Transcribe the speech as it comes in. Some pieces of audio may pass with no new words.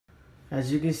As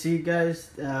you can see,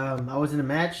 guys, I was in a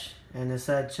match and it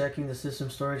said checking the system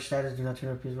storage status. Do not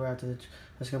turn up PS4 after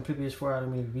that's complete PS4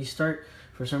 automated restart.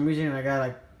 For some reason, I got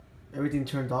like everything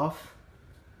turned off,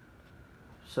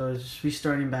 so it's just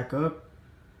restarting back up.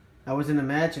 I was in a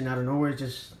match and out of nowhere,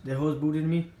 just the host booted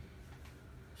me.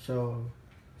 So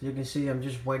as you can see, I'm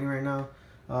just waiting right now.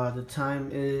 The time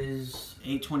is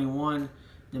 8:21.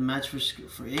 The match for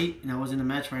 8, and I was in a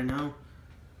match right now.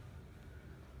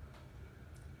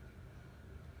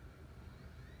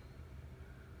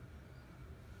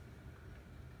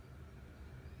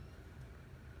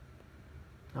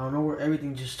 I don't know where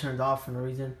everything just turned off for no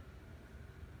reason.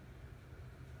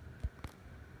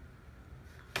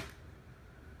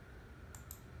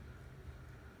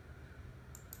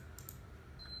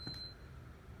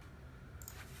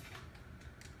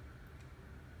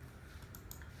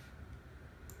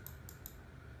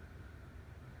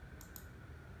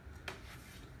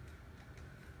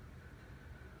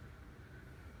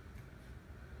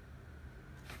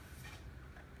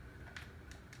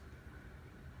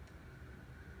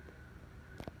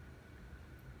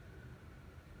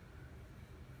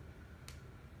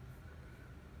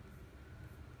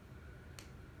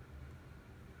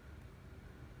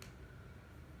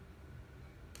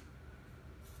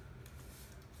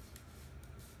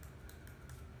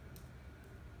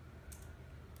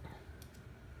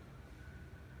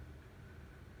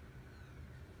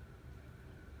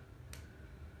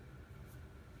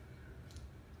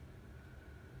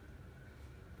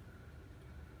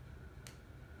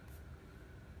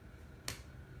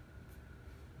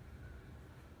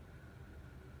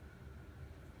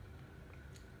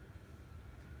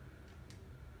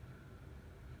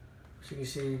 So you can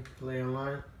see play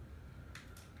online right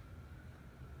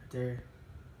there.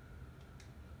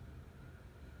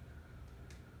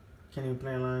 Can't even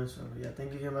play online, so yeah,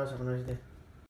 thank you again, guys. Have a nice day.